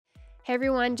Hey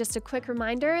everyone, just a quick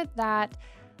reminder that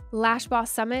Lash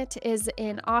Boss Summit is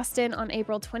in Austin on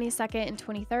April 22nd and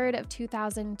 23rd of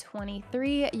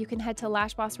 2023. You can head to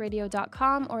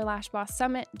lashbossradio.com or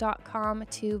lashbosssummit.com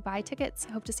to buy tickets.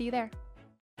 Hope to see you there.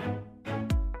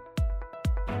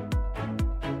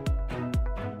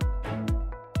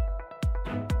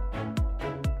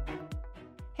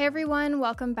 Hey everyone,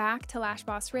 welcome back to Lash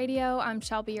Boss Radio. I'm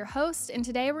Shelby, your host, and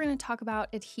today we're going to talk about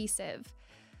adhesive.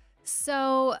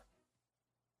 So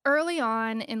early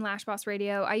on in Lash Boss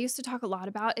Radio, I used to talk a lot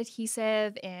about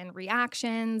adhesive and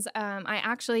reactions. I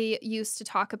actually used to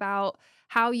talk about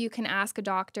how you can ask a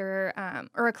doctor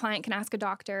or a client can ask a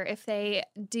doctor if they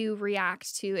do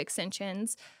react to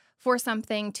extensions for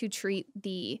something to treat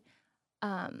the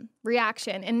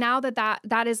reaction. And now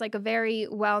that is like a very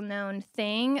well-known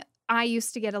thing, I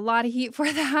used to get a lot of heat for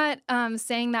that,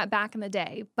 saying that back in the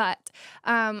day. But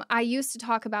I used to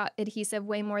talk about adhesive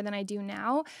way more than I do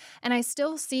now. And I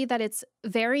still see that it's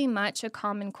very much a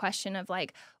common question of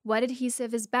like, what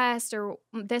adhesive is best? Or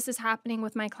this is happening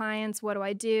with my clients, what do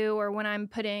I do? Or when I'm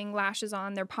putting lashes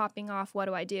on, they're popping off, what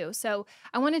do I do? So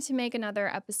I wanted to make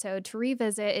another episode to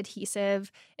revisit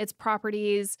adhesive, its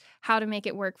properties, how to make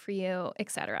it work for you,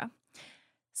 etc.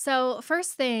 So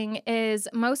first thing is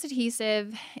most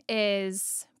adhesive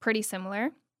is pretty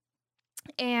similar.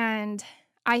 And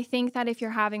I think that if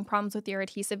you're having problems with your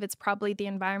adhesive, it's probably the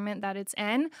environment that it's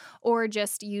in or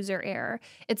just user error.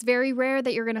 It's very rare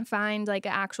that you're going to find like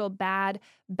an actual bad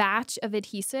batch of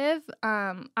adhesive.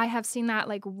 I have seen that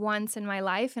like once in my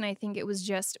life, and I think it was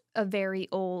just a very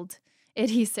old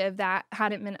adhesive that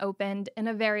hadn't been opened in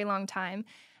a very long time.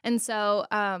 And so,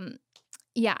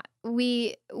 yeah,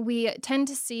 we tend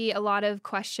to see a lot of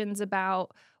questions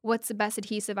about what's the best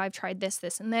adhesive. I've tried this,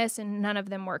 and this, and none of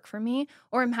them work for me,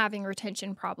 or I'm having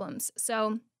retention problems.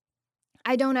 So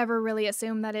I don't ever really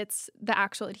assume that it's the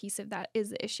actual adhesive that is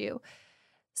the issue.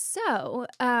 So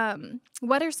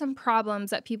what are some problems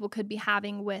that people could be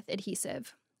having with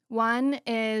adhesive? One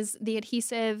is the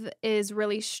adhesive is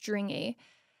really stringy.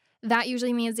 That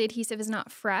usually means the adhesive is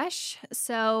not fresh,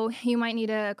 so you might need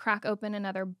to crack open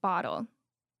another bottle.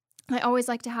 I always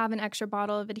like to have an extra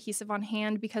bottle of adhesive on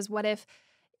hand because what if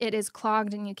it is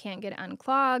clogged and you can't get it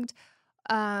unclogged,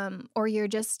 or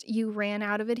you ran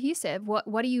out of adhesive?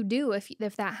 What do you do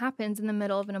if that happens in the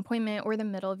middle of an appointment or the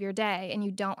middle of your day and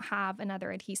you don't have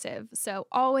another adhesive? So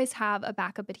always have a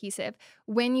backup adhesive.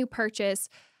 When you purchase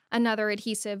another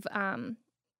adhesive,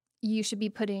 you should be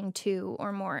putting 2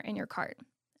 or more in your cart.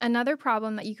 Another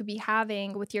problem that you could be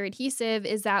having with your adhesive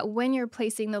is that when you're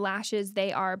placing the lashes,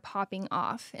 they are popping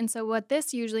off. And so what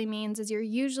this usually means is you're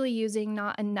usually using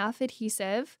not enough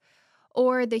adhesive,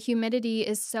 or the humidity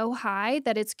is so high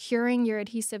that it's curing your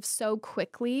adhesive so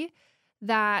quickly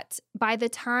that by the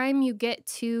time you get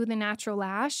to the natural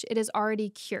lash, it is already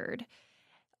cured.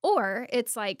 Or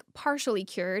it's like partially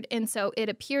cured, and so it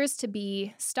appears to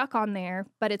be stuck on there,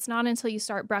 but it's not until you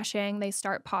start brushing, they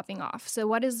start popping off. So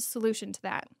what is the solution to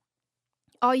that?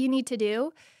 All you need to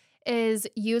do is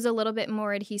use a little bit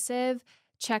more adhesive,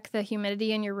 check the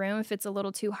humidity in your room. If it's a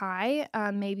little too high,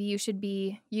 maybe you should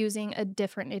be using a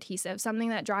different adhesive, something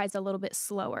that dries a little bit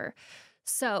slower.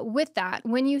 So with that,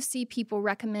 when you see people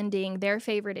recommending their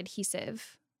favorite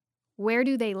adhesive, where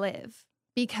do they live?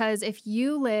 Because if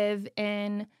you live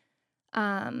in,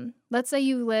 let's say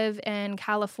you live in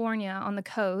California on the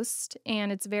coast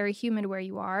and it's very humid where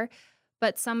you are,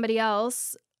 but somebody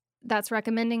else that's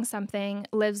recommending something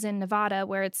lives in Nevada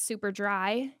where it's super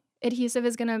dry, adhesive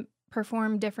is going to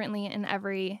perform differently in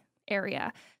every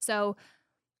area. So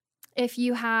if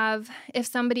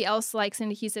somebody else likes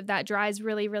an adhesive that dries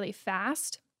really, really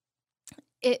fast,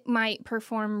 it might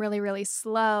perform really, really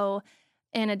slow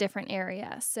in a different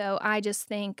area. So I just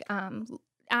think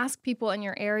ask people in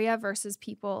your area versus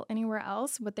people anywhere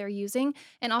else what they're using,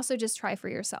 and also just try for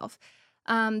yourself.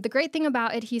 The great thing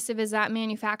about adhesive is that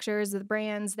manufacturers, the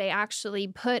brands, they actually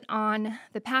put on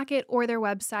the packet or their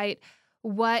website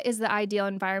what is the ideal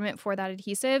environment for that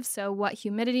adhesive. So what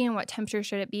humidity and what temperature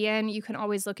should it be in? You can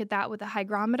always look at that with a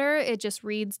hygrometer. It just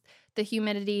reads the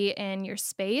humidity in your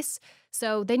space.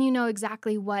 So then you know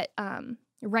exactly what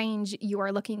range you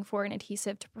are looking for an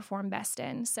adhesive to perform best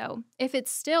in. So if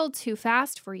it's still too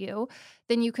fast for you,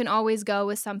 then you can always go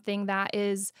with something that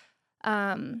is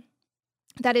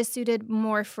suited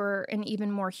more for an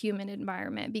even more humid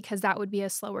environment, because that would be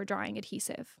a slower drying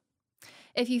adhesive.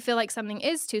 If you feel like something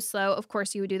is too slow, of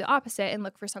course, you would do the opposite and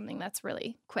look for something that's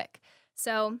really quick.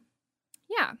 So,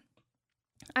 yeah.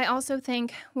 I also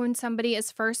think when somebody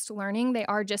is first learning, they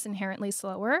are just inherently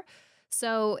slower.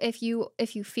 So if you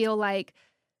feel like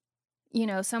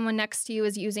someone next to you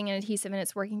is using an adhesive and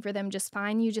it's working for them just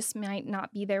fine, you just might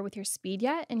not be there with your speed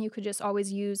yet. And you could just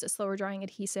always use a slower drying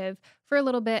adhesive for a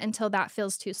little bit until that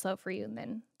feels too slow for you, and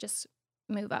then just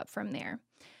move up from there.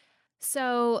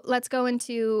 So let's go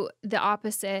into the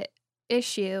opposite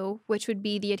issue, which would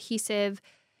be the adhesive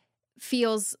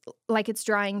feels like it's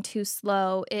drying too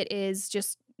slow. It is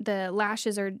just the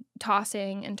lashes are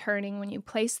tossing and turning when you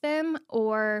place them,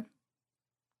 or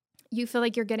you feel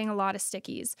like you're getting a lot of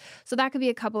stickies. So that could be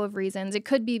a couple of reasons. It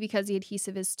could be because the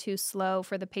adhesive is too slow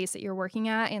for the pace that you're working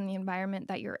at and the environment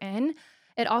that you're in.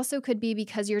 It also could be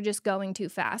because you're just going too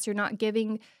fast. You're not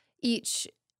giving each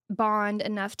bond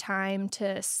enough time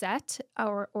to set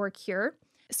or cure.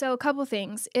 So a couple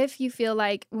things. If you feel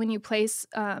like when you place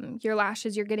your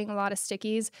lashes, you're getting a lot of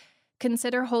stickies,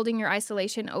 consider holding your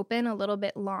isolation open a little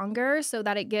bit longer so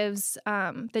that it gives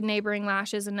the neighboring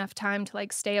lashes enough time to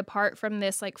like stay apart from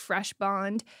this like fresh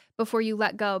bond before you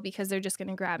let go, because they're just going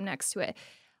to grab next to it.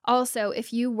 Also,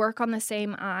 if you work on the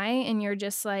same eye and you're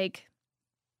just like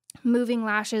moving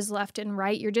lashes left and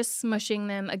right, you're just smushing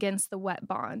them against the wet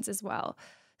bonds as well.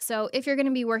 So if you're going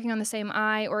to be working on the same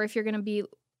eye, or if you're going to be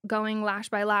going lash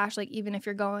by lash, like even if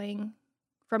you're going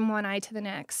from one eye to the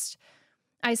next,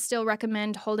 I still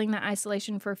recommend holding that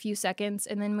isolation for a few seconds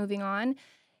and then moving on.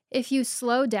 If you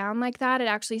slow down like that, it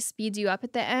actually speeds you up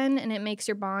at the end and it makes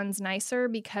your bonds nicer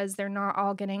because they're not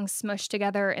all getting smushed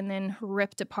together and then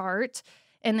ripped apart.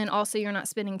 And then also you're not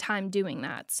spending time doing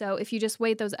that. So if you just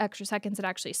wait those extra seconds, it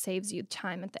actually saves you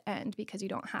time at the end because you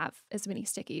don't have as many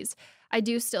stickies. I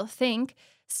do still think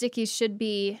stickies should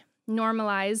be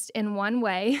normalized in one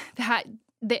way, that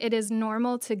it is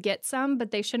normal to get some,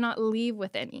 but they should not leave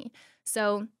with any.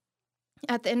 So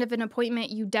at the end of an appointment,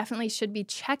 you definitely should be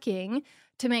checking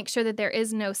to make sure that there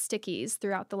is no stickies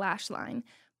throughout the lash line.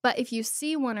 But if you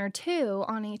see one or two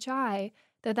on each eye,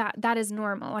 that is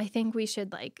normal. I think we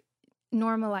should like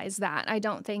normalize that. I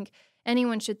don't think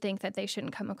anyone should think that they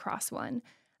shouldn't come across one.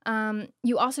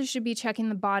 You also should be checking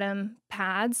the bottom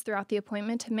pads throughout the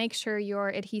appointment to make sure your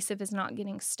adhesive is not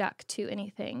getting stuck to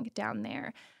anything down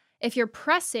there. If you're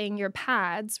pressing your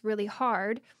pads really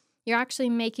hard, you're actually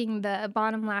making the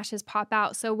bottom lashes pop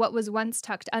out. So what was once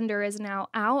tucked under is now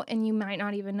out, and you might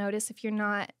not even notice if you're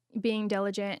not being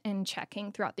diligent and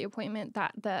checking throughout the appointment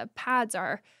that the pads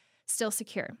are still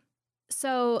secure.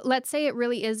 So let's say it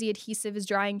really is the adhesive is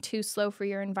drying too slow for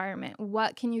your environment.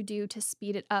 What can you do to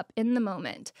speed it up in the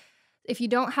moment? If you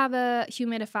don't have a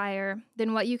humidifier,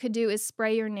 then what you could do is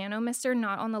spray your nano mister,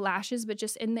 not on the lashes, but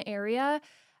just in the area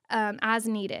as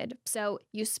needed. So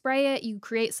you spray it, you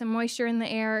create some moisture in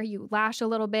the air, you lash a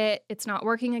little bit, it's not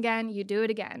working again, you do it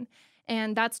again.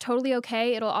 And that's totally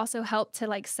okay. It'll also help to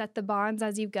like set the bonds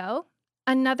as you go.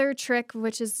 Another trick,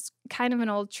 which is kind of an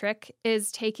old trick,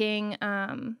 is taking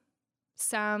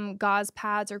some gauze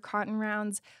pads or cotton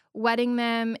rounds, wetting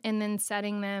them, and then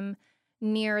setting them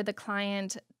near the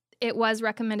client. It was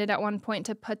recommended at one point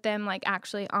to put them like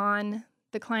actually on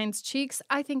the client's cheeks.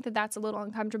 I think that that's a little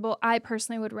uncomfortable. I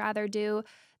personally would rather do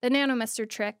the nano mister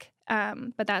trick,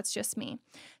 but that's just me.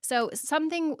 So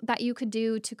something that you could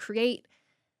do to create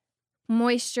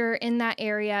moisture in that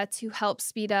area to help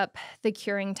speed up the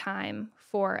curing time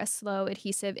for a slow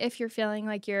adhesive if you're feeling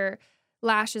like your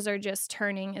lashes are just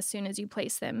turning as soon as you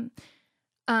place them.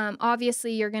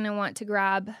 Obviously, you're going to want to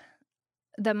grab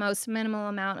the most minimal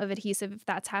amount of adhesive if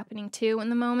that's happening too in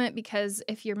the moment, because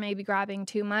if you're maybe grabbing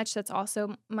too much, that's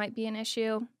also might be an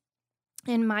issue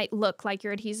and might look like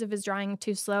your adhesive is drying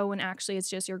too slow when actually it's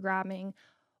just you're grabbing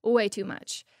way too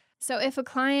much. So if a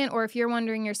client, or if you're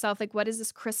wondering yourself, like, what is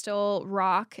this crystal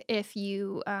rock? If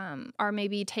you are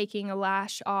maybe taking a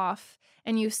lash off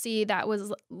and you see that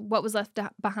was what was left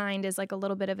behind is like a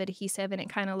little bit of adhesive and it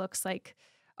kind of looks like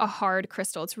a hard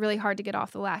crystal. It's really hard to get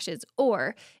off the lashes.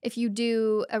 Or if you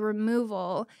do a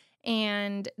removal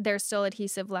and there's still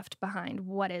adhesive left behind,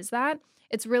 what is that?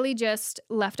 It's really just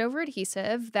leftover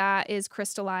adhesive that is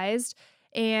crystallized.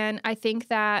 And I think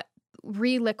that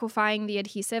re-liquefying the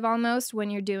adhesive almost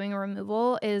when you're doing a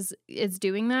removal is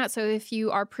doing that. So if you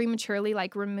are prematurely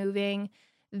like removing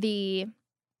the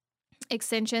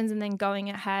extensions and then going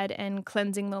ahead and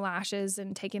cleansing the lashes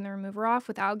and taking the remover off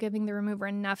without giving the remover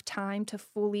enough time to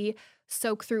fully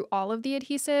soak through all of the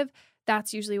adhesive,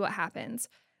 that's usually what happens.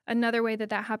 Another way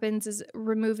that happens is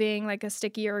removing like a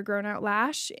sticky or a grown out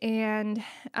lash. And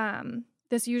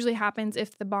this usually happens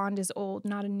if the bond is old,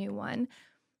 not a new one.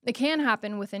 It can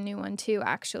happen with a new one too,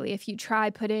 actually. If you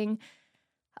try putting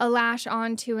a lash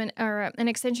onto an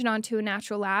extension onto a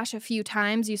natural lash a few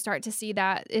times, you start to see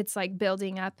that it's like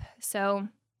building up. So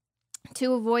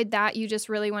To avoid that, you just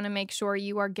really want to make sure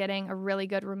you are getting a really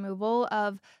good removal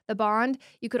of the bond.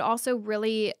 You could also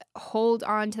really hold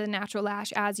on to the natural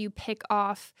lash as you pick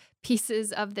off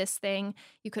pieces of this thing.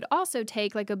 You could also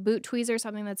take like a boot tweezer,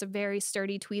 something that's a very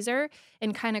sturdy tweezer,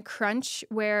 and kind of crunch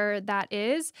where that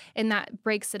is, and that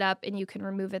breaks it up and you can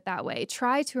remove it that way.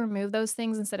 Try to remove those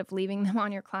things instead of leaving them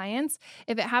on your clients.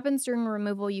 If it happens during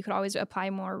removal, you could always apply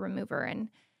more remover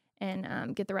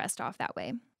and get the rest off that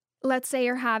way. Let's say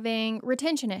you're having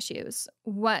retention issues.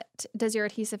 What does your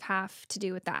adhesive have to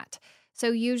do with that?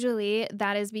 So usually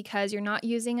that is because you're not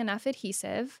using enough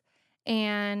adhesive,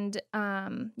 and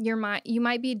you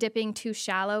might be dipping too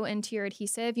shallow into your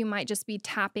adhesive. You might just be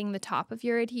tapping the top of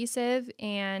your adhesive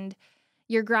and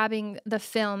you're grabbing the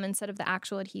film instead of the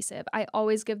actual adhesive. I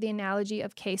always give the analogy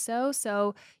of queso.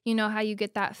 So you know how you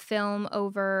get that film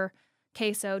over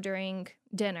queso during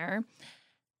dinner.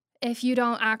 If you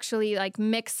don't actually like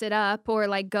mix it up or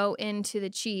like go into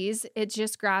the cheese, it's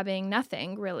just grabbing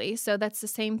nothing really. So that's the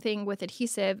same thing with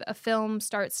adhesive. A film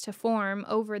starts to form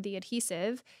over the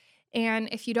adhesive, and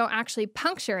if you don't actually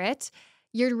puncture it,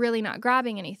 you're really not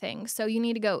grabbing anything. So you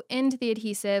need to go into the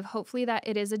adhesive, hopefully that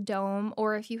it is a dome,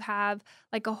 or if you have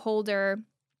like a holder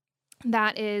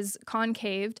that is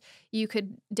concaved, you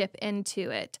could dip into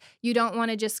it. You don't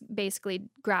want to just basically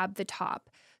grab the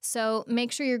top. So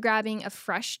make sure you're grabbing a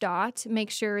fresh dot.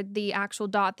 Make sure the actual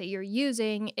dot that you're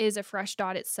using is a fresh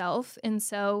dot itself. And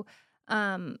so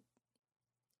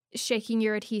shaking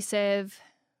your adhesive,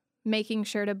 making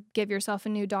sure to give yourself a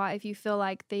new dot if you feel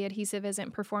like the adhesive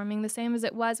isn't performing the same as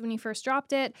it was when you first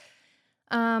dropped it.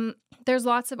 There's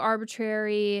lots of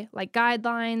arbitrary like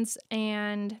guidelines,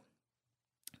 and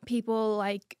people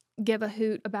like give a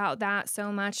hoot about that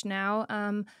so much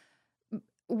now.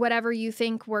 Whatever you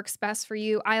think works best for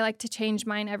you. I like to change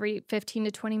mine every 15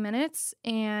 to 20 minutes,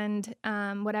 and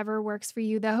whatever works for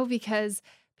you though, because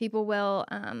people will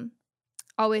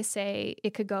always say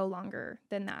it could go longer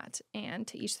than that, and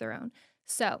to each their own.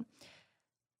 So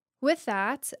with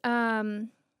that,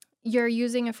 you're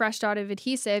using a fresh dot of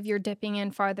adhesive, you're dipping in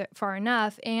far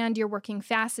enough, and you're working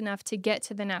fast enough to get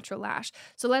to the natural lash.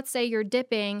 So let's say you're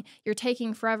dipping, you're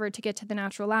taking forever to get to the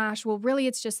natural lash. Well, really,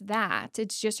 it's just that.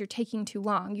 It's just you're taking too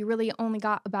long. You really only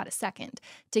got about a second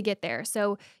to get there.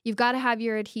 So you've got to have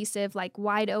your adhesive like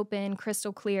wide open,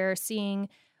 crystal clear, seeing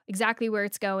exactly where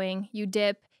it's going. You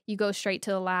dip, you go straight to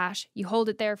the lash, you hold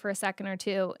it there for a second or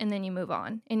two, and then you move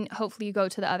on. And hopefully you go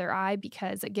to the other eye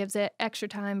because it gives it extra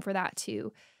time for that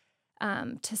to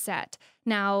set.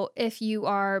 Now, if you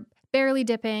are barely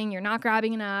dipping, you're not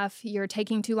grabbing enough, you're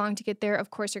taking too long to get there,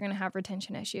 of course you're going to have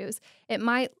retention issues. It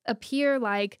might appear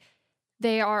like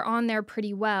they are on there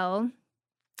pretty well,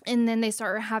 and then they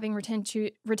start having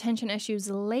retention issues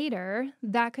later.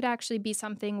 That could actually be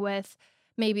something with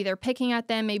maybe they're picking at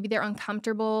them, maybe they're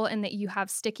uncomfortable and that you have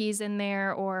stickies in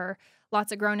there or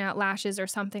lots of grown out lashes or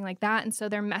something like that. And so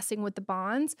they're messing with the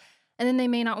bonds. And then they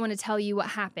may not want to tell you what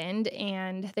happened,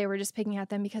 and they were just picking at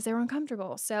them because they were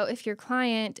uncomfortable. So if your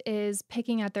client is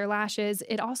picking at their lashes,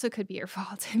 it also could be your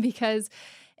fault because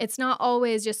it's not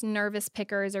always just nervous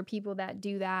pickers or people that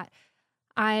do that.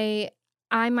 I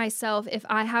myself, if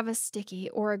I have a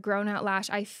sticky or a grown out lash,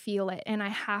 I feel it and I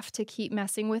have to keep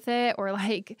messing with it. Or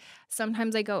like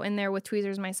sometimes I go in there with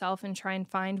tweezers myself and try and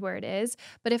find where it is.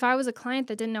 But if I was a client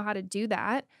that didn't know how to do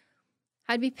that,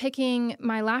 I'd be picking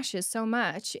my lashes so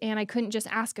much, and I couldn't just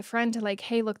ask a friend to like,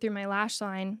 hey, look through my lash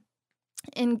line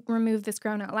and remove this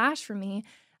grown out lash for me.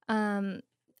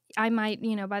 I might,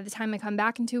 by the time I come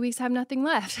back in 2 weeks, have nothing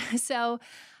left. So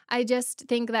I just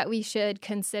think that we should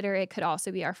consider it could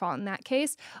also be our fault in that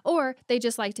case. Or they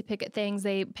just like to pick at things.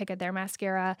 They pick at their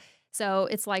mascara. So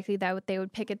it's likely that they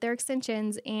would pick at their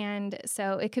extensions. And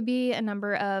so it could be a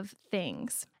number of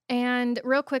things. And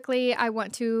real quickly, I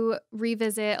want to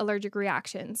revisit allergic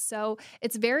reactions. So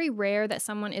it's very rare that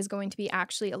someone is going to be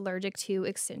actually allergic to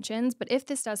extensions. But if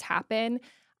this does happen,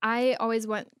 I always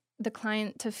want the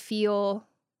client to feel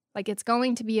like it's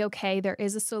going to be okay. There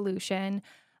is a solution.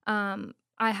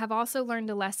 I have also learned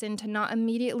a lesson to not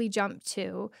immediately jump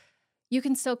to, you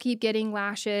can still keep getting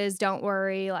lashes. Don't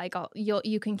worry. Like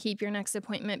you can keep your next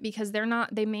appointment because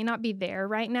they may not be there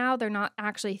right now. They're not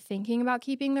actually thinking about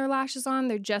keeping their lashes on.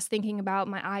 They're just thinking about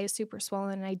my eye is super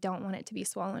swollen and I don't want it to be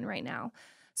swollen right now.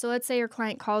 So let's say your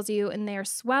client calls you and they're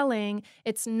swelling.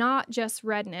 It's not just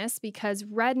redness, because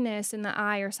redness in the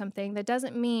eye or something, that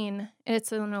doesn't mean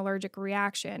it's an allergic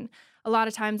reaction. A lot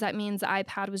of times that means the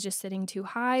iPad was just sitting too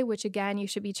high, which again, you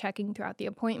should be checking throughout the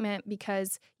appointment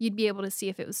because you'd be able to see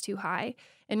if it was too high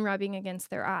and rubbing against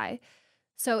their eye.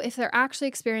 So if they're actually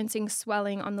experiencing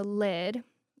swelling on the lid,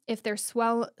 If they're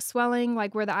swelling,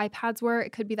 like where the iPads were,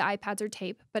 it could be the iPads or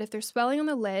tape. But if they're swelling on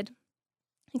the lid,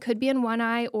 it could be in one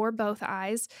eye or both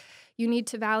eyes. You need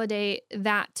to validate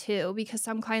that too, because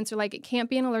some clients are like, it can't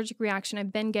be an allergic reaction.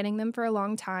 I've been getting them for a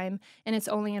long time and it's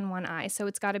only in one eye, so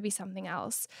it's got to be something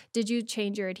else. Did you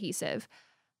change your adhesive?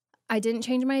 I didn't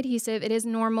change my adhesive. It is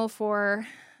normal for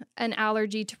an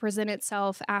allergy to present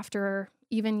itself after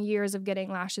even years of getting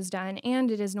lashes done,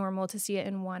 and it is normal to see it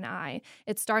in one eye.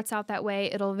 It starts out that way.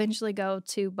 It'll eventually go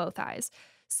to both eyes.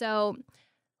 So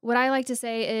what I like to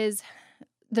say is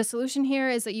the solution here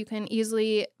is that you can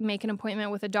easily make an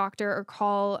appointment with a doctor or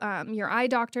call your eye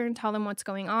doctor and tell them what's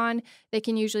going on. They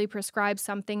can usually prescribe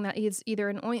something that is either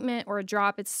an ointment or a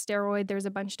drop. It's steroid. There's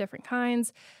a bunch of different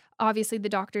kinds. Obviously, the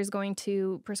doctor is going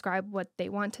to prescribe what they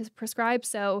want to prescribe.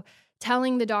 So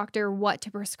telling the doctor what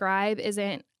to prescribe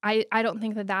isn't, I don't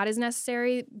think that is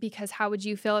necessary, because how would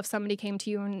you feel if somebody came to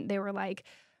you and they were like,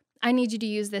 I need you to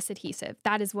use this adhesive.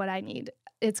 That is what I need.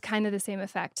 It's kind of the same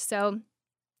effect. So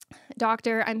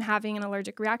doctor, I'm having an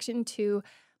allergic reaction to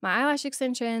my eyelash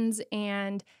extensions,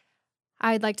 and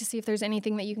I'd like to see if there's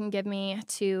anything that you can give me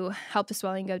to help the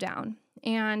swelling go down.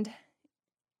 And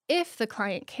if the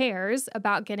client cares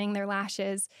about getting their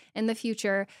lashes in the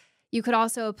future, you could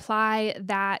also apply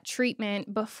that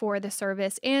treatment before the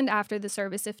service and after the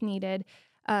service if needed,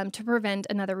 to prevent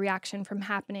another reaction from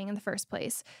happening in the first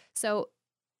place. So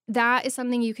that is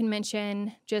something you can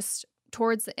mention just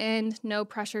towards the end, no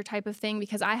pressure type of thing,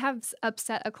 because I have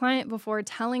upset a client before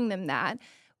telling them that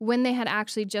when they had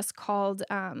actually just called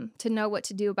to know what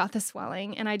to do about the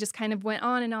swelling. And I just kind of went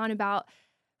on and on about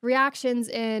reactions,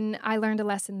 and I learned a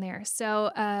lesson there.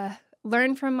 So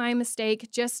learn from my mistake.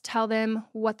 Just tell them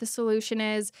what the solution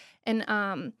is,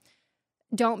 and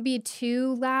don't be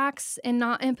too lax and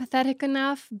not empathetic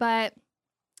enough, but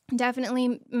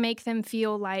definitely make them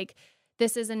feel like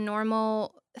this is a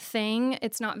normal thing.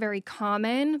 It's not very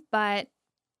common, but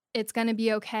it's going to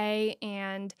be okay.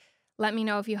 And let me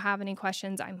know if you have any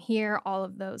questions. I'm here, all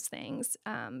of those things,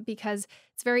 because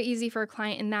it's very easy for a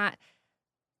client in that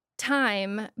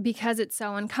time, because it's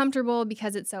so uncomfortable,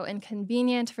 because it's so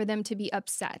inconvenient, for them to be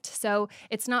upset. So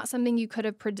it's not something you could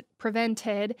have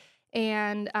prevented,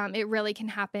 and it really can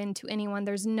happen to anyone.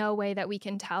 There's no way that we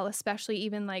can tell, especially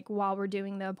even like while we're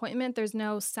doing the appointment. There's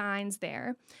no signs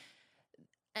there.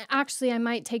 Actually, I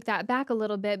might take that back a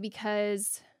little bit,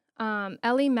 because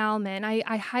Ellie Malman,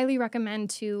 I highly recommend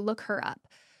to look her up.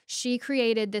 She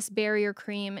created this barrier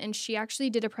cream, and she actually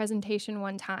did a presentation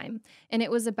one time, and it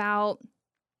was about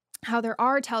how there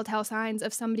are telltale signs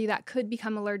of somebody that could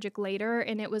become allergic later.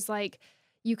 And it was like,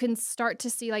 you can start to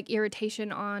see like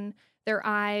irritation on their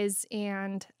eyes.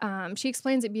 And she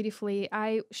explains it beautifully.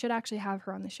 I should actually have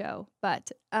her on the show.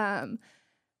 But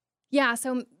yeah,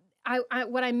 so I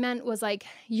what I meant was like,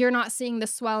 you're not seeing the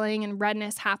swelling and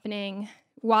redness happening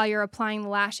while you're applying the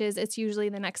lashes. It's usually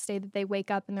the next day that they wake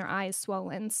up and their eye is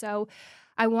swollen. So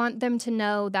I want them to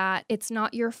know that it's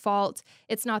not your fault.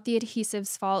 It's not the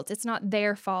adhesive's fault. It's not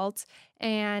their fault.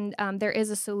 And there is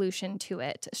a solution to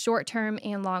it, short-term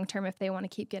and long-term, if they want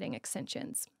to keep getting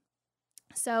extensions.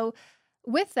 So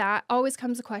with that always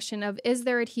comes the question of, is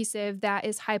there adhesive that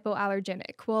is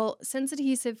hypoallergenic? Well, since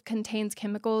adhesive contains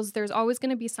chemicals, there's always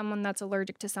going to be someone that's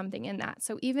allergic to something in that.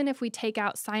 So even if we take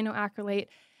out cyanoacrylate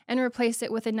and replace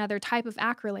it with another type of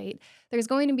acrylate, there's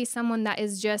going to be someone that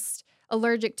is just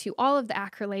allergic to all of the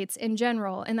acrylates in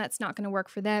general, and that's not going to work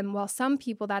for them. While some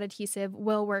people that adhesive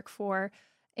will work for,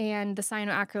 and the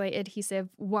cyanoacrylate adhesive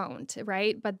won't,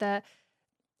 right? But the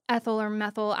ethyl or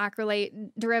methyl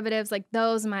acrylate derivatives, like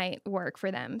those might work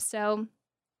for them. So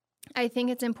I think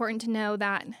it's important to know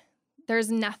that there's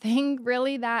nothing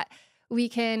really that we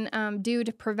can do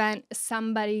to prevent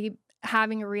somebody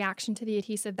having a reaction to the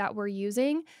adhesive that we're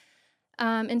using.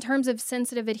 In terms of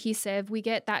sensitive adhesive, we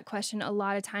get that question a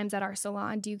lot of times at our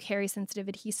salon. Do you carry sensitive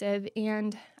adhesive?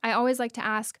 And I always like to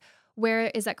ask, where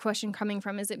is that question coming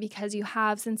from? Is it because you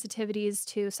have sensitivities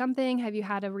to something? Have you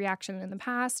had a reaction in the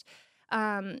past?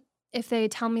 If they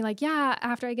tell me like, yeah,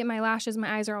 after I get my lashes,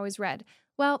 my eyes are always red.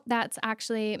 Well, that's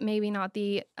actually maybe not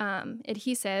the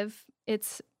adhesive.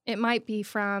 It might be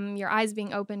from your eyes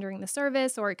being open during the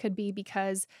service, or it could be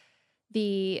because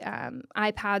the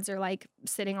iPads are like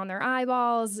sitting on their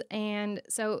eyeballs. And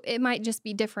so it might just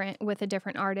be different with a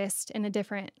different artist and a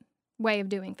different way of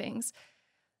doing things.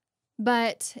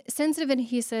 But sensitive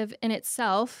adhesive in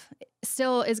itself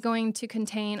still is going to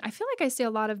contain, I feel like I see a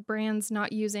lot of brands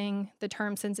not using the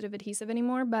term sensitive adhesive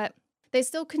anymore, but they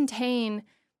still contain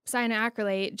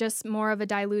cyanoacrylate, just more of a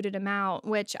diluted amount,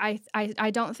 which I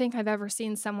don't think I've ever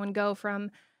seen someone go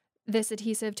from this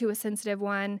adhesive to a sensitive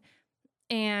one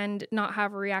and not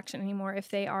have a reaction anymore if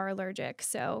they are allergic.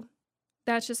 So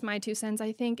that's just my 2 cents.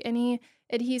 I think any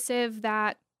adhesive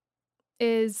that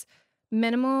is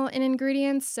minimal in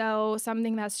ingredients, so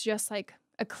something that's just like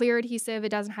a clear adhesive, it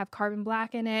doesn't have carbon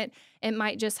black in it, it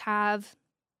might just have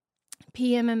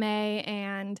PMMA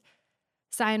and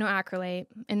cyanoacrylate,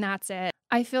 and that's it.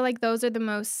 I feel like those are the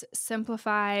most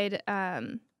simplified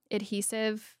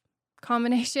adhesive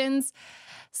combinations.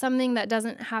 Something that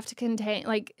doesn't have to contain,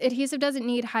 like, adhesive doesn't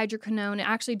need hydroquinone. It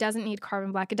actually doesn't need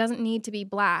carbon black. It doesn't need to be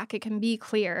black. It can be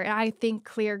clear. I think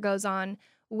clear goes on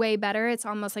way better. It's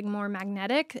almost like more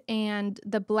magnetic, and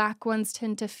the black ones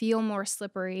tend to feel more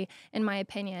slippery, in my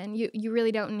opinion. You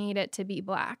really don't need it to be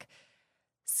black.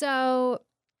 So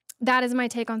that is my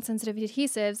take on sensitive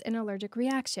adhesives and allergic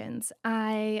reactions.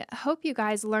 I hope you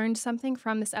guys learned something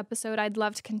from this episode. I'd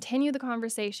love to continue the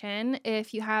conversation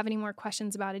if you have any more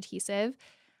questions about adhesive.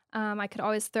 I could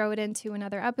always throw it into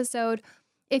another episode.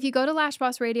 If you go to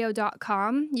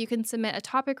lashbossradio.com, you can submit a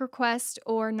topic request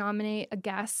or nominate a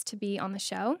guest to be on the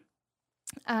show.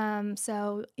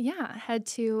 So yeah, head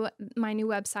to my new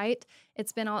website.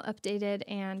 It's been all updated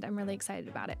and I'm really excited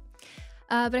about it.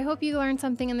 But I hope you learned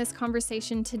something in this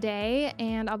conversation today,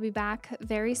 and I'll be back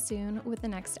very soon with the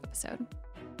next episode.